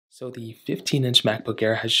So the 15-inch MacBook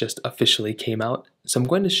Air has just officially came out, so I'm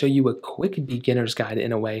going to show you a quick beginner's guide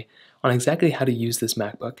in a way on exactly how to use this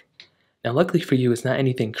MacBook. Now luckily for you, it's not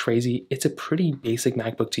anything crazy, it's a pretty basic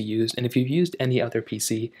MacBook to use, and if you've used any other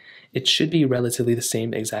PC, it should be relatively the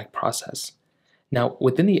same exact process. Now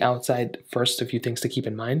within the outside, first a few things to keep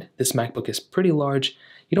in mind. This MacBook is pretty large.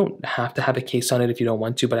 You don't have to have a case on it if you don't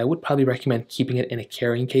want to, but I would probably recommend keeping it in a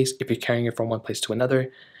carrying case if you're carrying it from one place to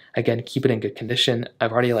another. Again, keep it in good condition.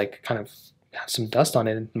 I've already kind of have some dust on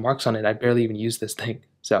it and marks on it. I barely even use this thing.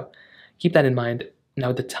 So keep that in mind. Now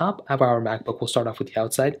at the top of our MacBook, we'll start off with the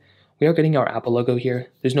outside. We are getting our Apple logo here.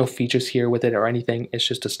 There's no features here with it or anything. It's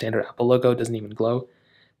just a standard Apple logo. It doesn't even glow.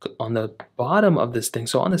 On the bottom of this thing,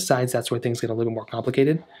 so on the sides, that's where things get a little more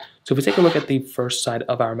complicated. So if we take a look at the first side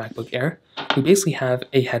of our MacBook Air, we basically have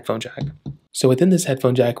a headphone jack. So within this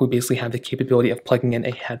headphone jack, we basically have the capability of plugging in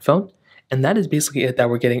a headphone. And that is basically it that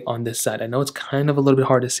we're getting on this side. I know it's kind of a little bit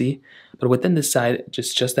hard to see, but within this side,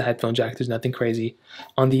 just the headphone jack, there's nothing crazy.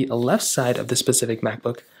 On the left side of this specific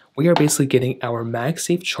MacBook, we are basically getting our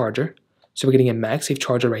MagSafe charger. So we're getting a MagSafe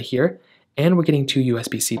charger right here, and we're getting two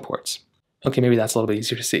USB-C ports. Okay, maybe that's a little bit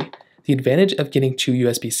easier to see. The advantage of getting two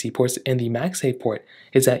USB-C ports and the MagSafe port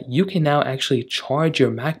is that you can now actually charge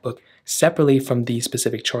your MacBook separately from these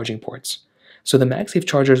specific charging ports. So the MagSafe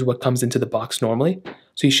charger is what comes into the box normally.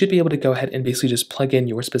 So you should be able to go ahead and basically just plug in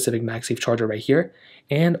your specific MagSafe charger right here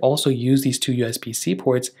and also use these two USB-C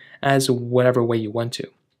ports as whatever way you want to.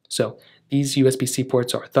 So these USB-C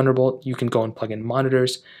ports are Thunderbolt. You can go and plug in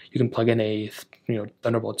monitors. You can plug in a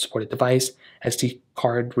Thunderbolt supported device, SD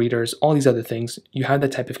card readers, all these other things. You have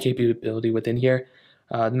that type of capability within here.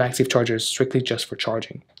 The MagSafe charger is strictly just for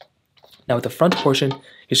charging. Now at the front portion,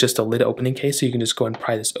 it's just a lid opening case, so you can just go and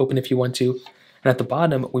pry this open if you want to. And at the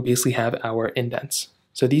bottom, we basically have our indents.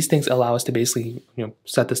 So these things allow us to basically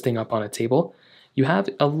set this thing up on a table. You have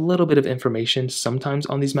a little bit of information sometimes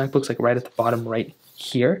on these MacBooks, like right at the bottom right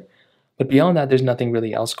here. But beyond that, there's nothing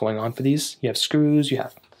really else going on for these. You have screws, you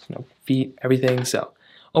have feet, everything. So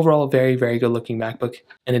overall, very, very good looking MacBook,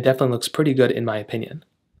 and it definitely looks pretty good in my opinion.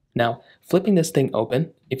 Now, flipping this thing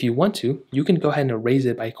open, if you want to, you can go ahead and erase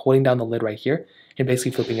it by holding down the lid right here and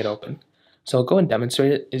basically flipping it open. So I'll go and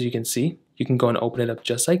demonstrate it. As you can see, you can go and open it up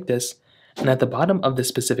just like this. And at the bottom of this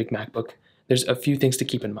specific MacBook, there's a few things to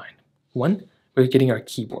keep in mind. One, we're getting our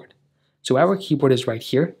keyboard. So our keyboard is right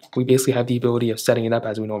here. We basically have the ability of setting it up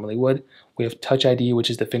as we normally would. We have Touch ID, which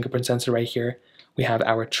is the fingerprint sensor right here. We have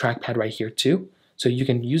our trackpad right here too. So you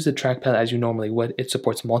can use the trackpad as you normally would. It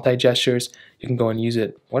supports multi-gestures. You can go and use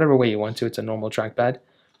it whatever way you want to. It's a normal trackpad.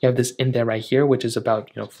 You have this indent right here, which is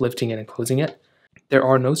about lifting it and closing it. There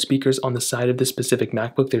are no speakers on the side of this specific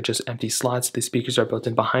MacBook. They're just empty slots. The speakers are built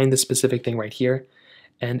in behind this specific thing right here.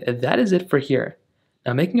 And that is it for here.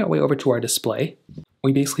 Now making our way over to our display,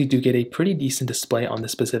 we basically do get a pretty decent display on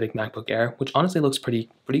this specific MacBook Air, which honestly looks pretty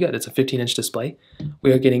good. It's a 15-inch display.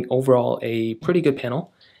 We are getting overall a pretty good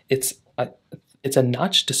panel. It's a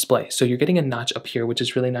notch display, so you're getting a notch up here, which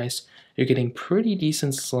is really nice. You're getting pretty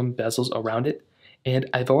decent slim bezels around it, and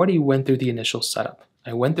I've already went through the initial setup.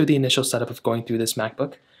 I went through the initial setup of going through this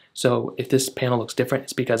MacBook, so if this panel looks different,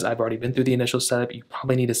 it's because I've already been through the initial setup. You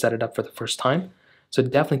probably need to set it up for the first time, so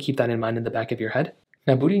definitely keep that in mind in the back of your head.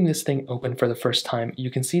 Now booting this thing open for the first time, you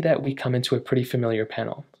can see that we come into a pretty familiar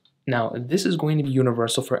panel. Now this is going to be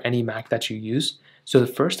universal for any Mac that you use. So the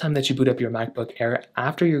first time that you boot up your MacBook Air,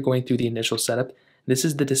 after you're going through the initial setup, this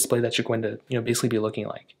is the display that you're going to basically be looking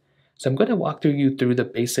like. So I'm going to walk you through the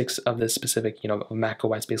basics of this specific Mac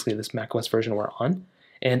OS, basically this Mac OS version we're on.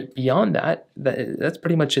 And beyond that, that's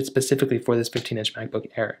pretty much it specifically for this 15-inch MacBook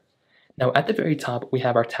Air. Now at the very top, we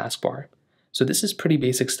have our taskbar. So this is pretty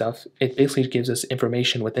basic stuff. It basically gives us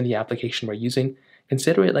information within the application we're using.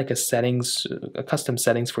 Consider it like a custom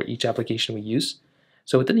settings for each application we use.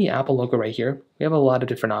 So within the Apple logo right here, we have a lot of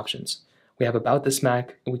different options. We have About This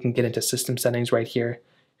Mac. We can get into system settings right here.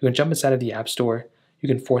 You can jump inside of the App Store. You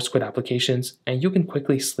can force quit applications, and you can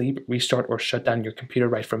quickly sleep, restart, or shut down your computer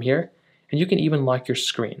right from here. And you can even lock your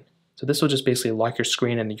screen. So this will just basically lock your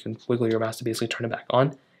screen, and you can wiggle your mouse to basically turn it back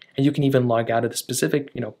on. And you can even log out of the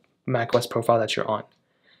specific, macOS profile that you're on.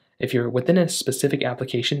 If you're within a specific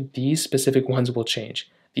application, these specific ones will change.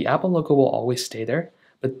 The Apple logo will always stay there,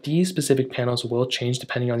 but these specific panels will change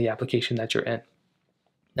depending on the application that you're in.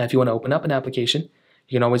 Now, if you want to open up an application,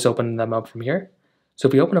 you can always open them up from here. So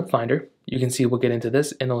if we open up Finder, you can see we'll get into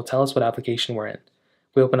this and it'll tell us what application we're in.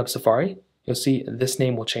 If we open up Safari, you'll see this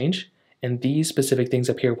name will change and these specific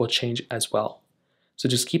things up here will change as well. So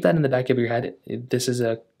just keep that in the back of your head. This is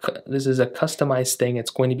a customized thing. It's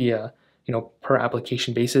going to be a per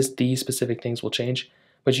application basis. These specific things will change,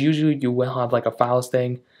 but usually you will have like a files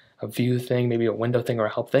thing. a view thing, maybe a window thing or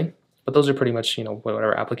a help thing. But those are pretty much,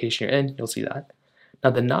 whatever application you're in, you'll see that. Now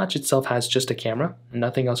the notch itself has just a camera,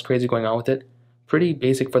 nothing else crazy going on with it. Pretty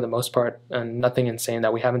basic for the most part, and nothing insane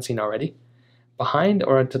that we haven't seen already. Behind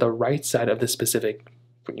or to the right side of this specific,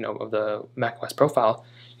 of the macOS profile,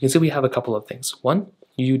 you can see we have a couple of things. One,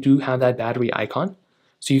 you do have that battery icon.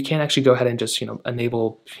 So you can actually go ahead and just,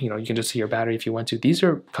 enable, you can just see your battery if you want to. These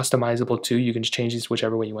are customizable too. You can just change these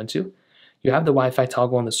whichever way you want to. You have the Wi-Fi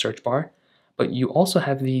toggle in the search bar, but you also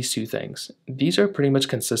have these two things. These are pretty much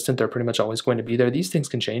consistent. They're pretty much always going to be there. These things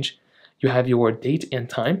can change. You have your date and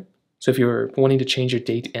time. So if you're wanting to change your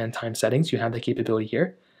date and time settings, you have the capability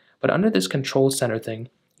here. But under this control center thing,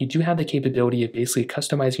 you do have the capability of basically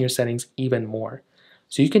customizing your settings even more.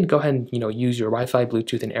 So you can go ahead and, use your Wi-Fi,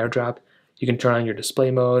 Bluetooth, and AirDrop. You can turn on your display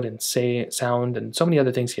mode and say sound and so many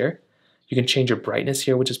other things here. You can change your brightness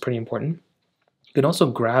here, which is pretty important. You can also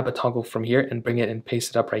grab a toggle from here and bring it and paste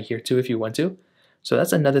it up right here too if you want to. So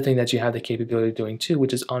that's another thing that you have the capability of doing too,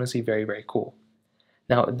 which is honestly very, very cool.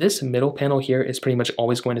 Now this middle panel here is pretty much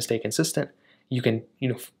always going to stay consistent. You can,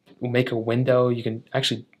 make a window. You can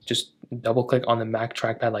actually just double click on the Mac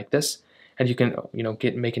trackpad like this, and you can,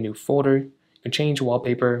 make a new folder. You can change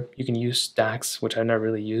wallpaper. You can use stacks, which I never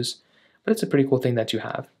really use. But it's a pretty cool thing that you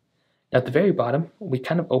have. Now at the very bottom, we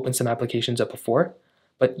kind of opened some applications up before,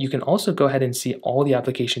 but you can also go ahead and see all the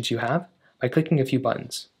applications you have by clicking a few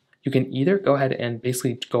buttons. You can either go ahead and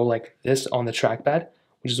basically go like this on the trackpad,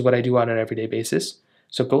 which is what I do on an everyday basis.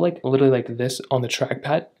 So go like literally like this on the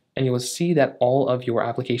trackpad, and you will see that all of your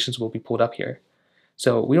applications will be pulled up here.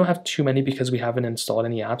 So we don't have too many because we haven't installed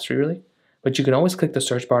any apps really, but you can always click the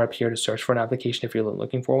search bar up here to search for an application if you're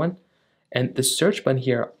looking for one. And the search button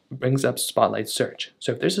here brings up Spotlight Search.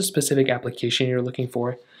 So if there's a specific application you're looking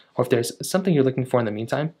for, or if there's something you're looking for in the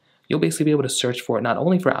meantime, you'll basically be able to search for it not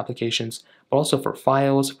only for applications, but also for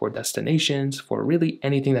files, for destinations, for really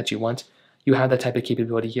anything that you want. You have that type of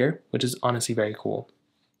capability here, which is honestly very cool.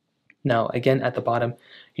 Now, again, at the bottom,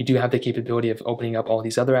 you do have the capability of opening up all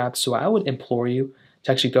these other apps. So I would implore you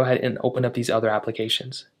to actually go ahead and open up these other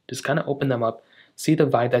applications. Just kind of open them up. See the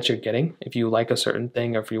vibe that you're getting. If you like a certain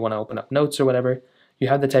thing or if you want to open up notes or whatever, you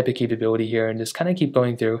have the type of capability here, and just kind of keep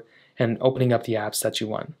going through and opening up the apps that you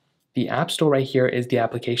want. The App Store right here is the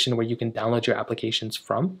application where you can download your applications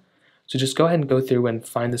from. So just go ahead and go through and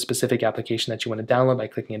find the specific application that you want to download by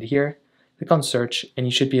clicking into here. Click on search, and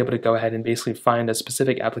you should be able to go ahead and basically find a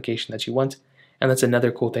specific application that you want. And that's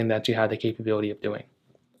another cool thing that you have the capability of doing.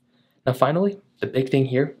 Now finally, the big thing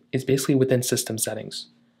here is basically within system settings.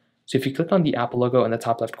 So if you click on the Apple logo in the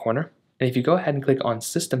top left corner, and if you go ahead and click on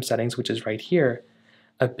System Settings, which is right here,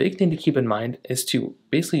 a big thing to keep in mind is to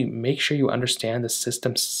basically make sure you understand the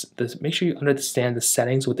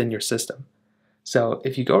settings within your system. So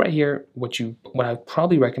if you go right here, what I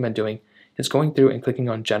probably recommend doing is going through and clicking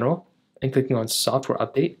on General and clicking on Software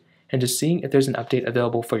Update and just seeing if there's an update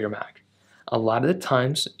available for your Mac. A lot of the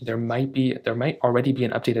times there might already be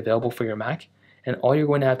an update available for your Mac, and all you're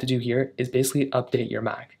going to have to do here is basically update your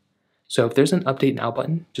Mac. So if there's an Update Now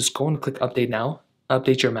button, just go and click Update Now,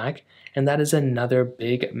 update your Mac, and that is another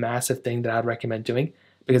big, massive thing that I'd recommend doing,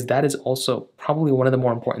 because that is also probably one of the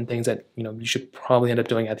more important things that you should probably end up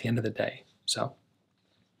doing at the end of the day. So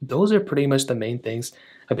those are pretty much the main things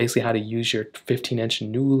of basically how to use your 15-inch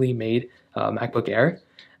newly made MacBook Air.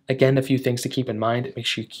 Again, a few things to keep in mind. Make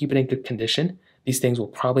sure you keep it in good condition. These things will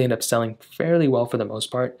probably end up selling fairly well for the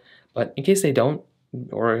most part, but in case they don't,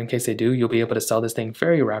 or in case they do, you'll be able to sell this thing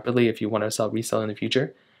very rapidly if you want to resell in the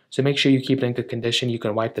future. So make sure you keep it in good condition. You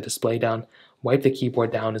can wipe the display down, wipe the keyboard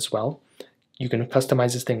down as well. You can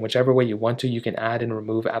customize this thing whichever way you want to. You can add and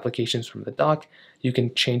remove applications from the dock. You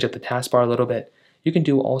can change up the taskbar a little bit. You can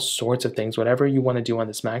do all sorts of things. Whatever you want to do on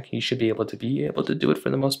this Mac, you should be able to do it for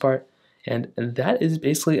the most part. And that is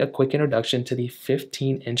basically a quick introduction to the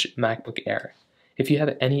 15-inch MacBook Air. If you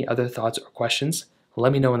have any other thoughts or questions,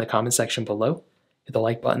 let me know in the comment section below. Hit the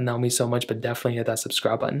like button, that would mean so much, but definitely hit that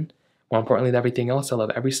subscribe button. More importantly than everything else, I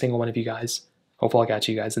love every single one of you guys. Hopefully I'll catch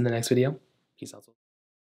you guys in the next video. Peace out.